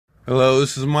Hello,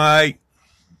 this is Mike.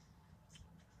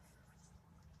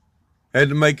 Had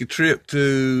to make a trip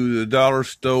to the dollar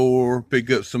store,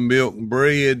 pick up some milk and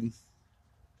bread.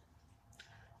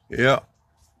 Yep.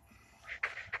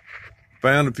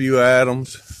 Found a few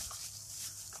items.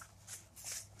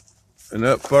 And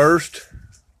up first,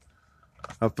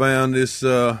 I found this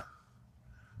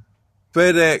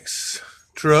FedEx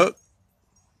truck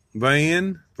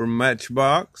van from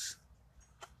Matchbox.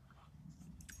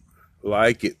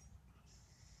 Like it.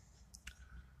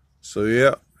 So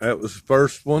yeah, that was the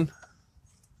first one.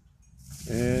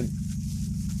 And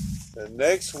the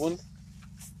next one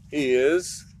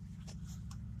is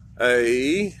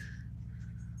a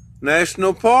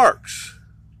National Parks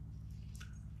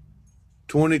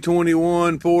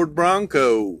 2021 Ford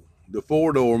Bronco, the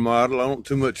 4-door model. I don't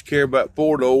too much care about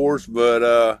 4-doors,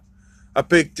 but I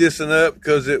picked this one up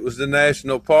because it was the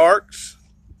National Parks.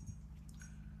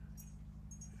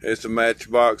 It's a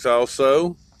Matchbox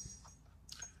also.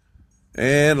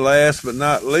 And last but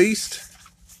not least,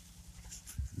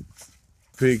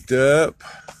 picked up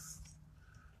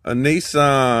a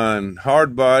Nissan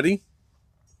hardbody.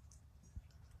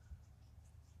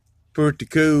 Pretty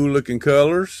cool looking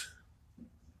colors.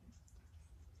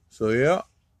 So yeah.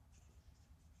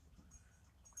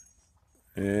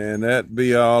 And that'd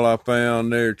be all I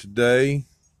found there today.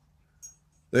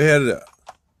 They had a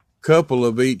couple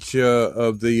of each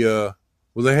of the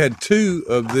well, they had two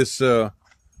of this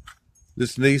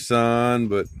this Nissan,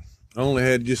 but I only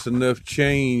had just enough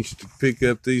change to pick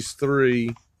up these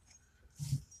three.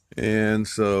 And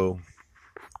so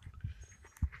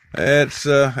that's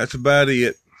about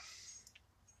it.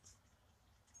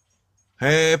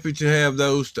 Happy to have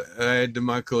those to add to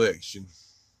my collection.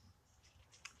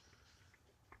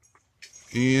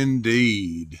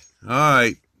 Indeed. All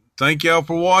right. Thank y'all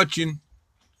for watching.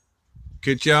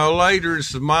 Catch y'all later.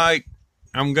 This is Mike.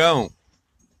 I'm gone.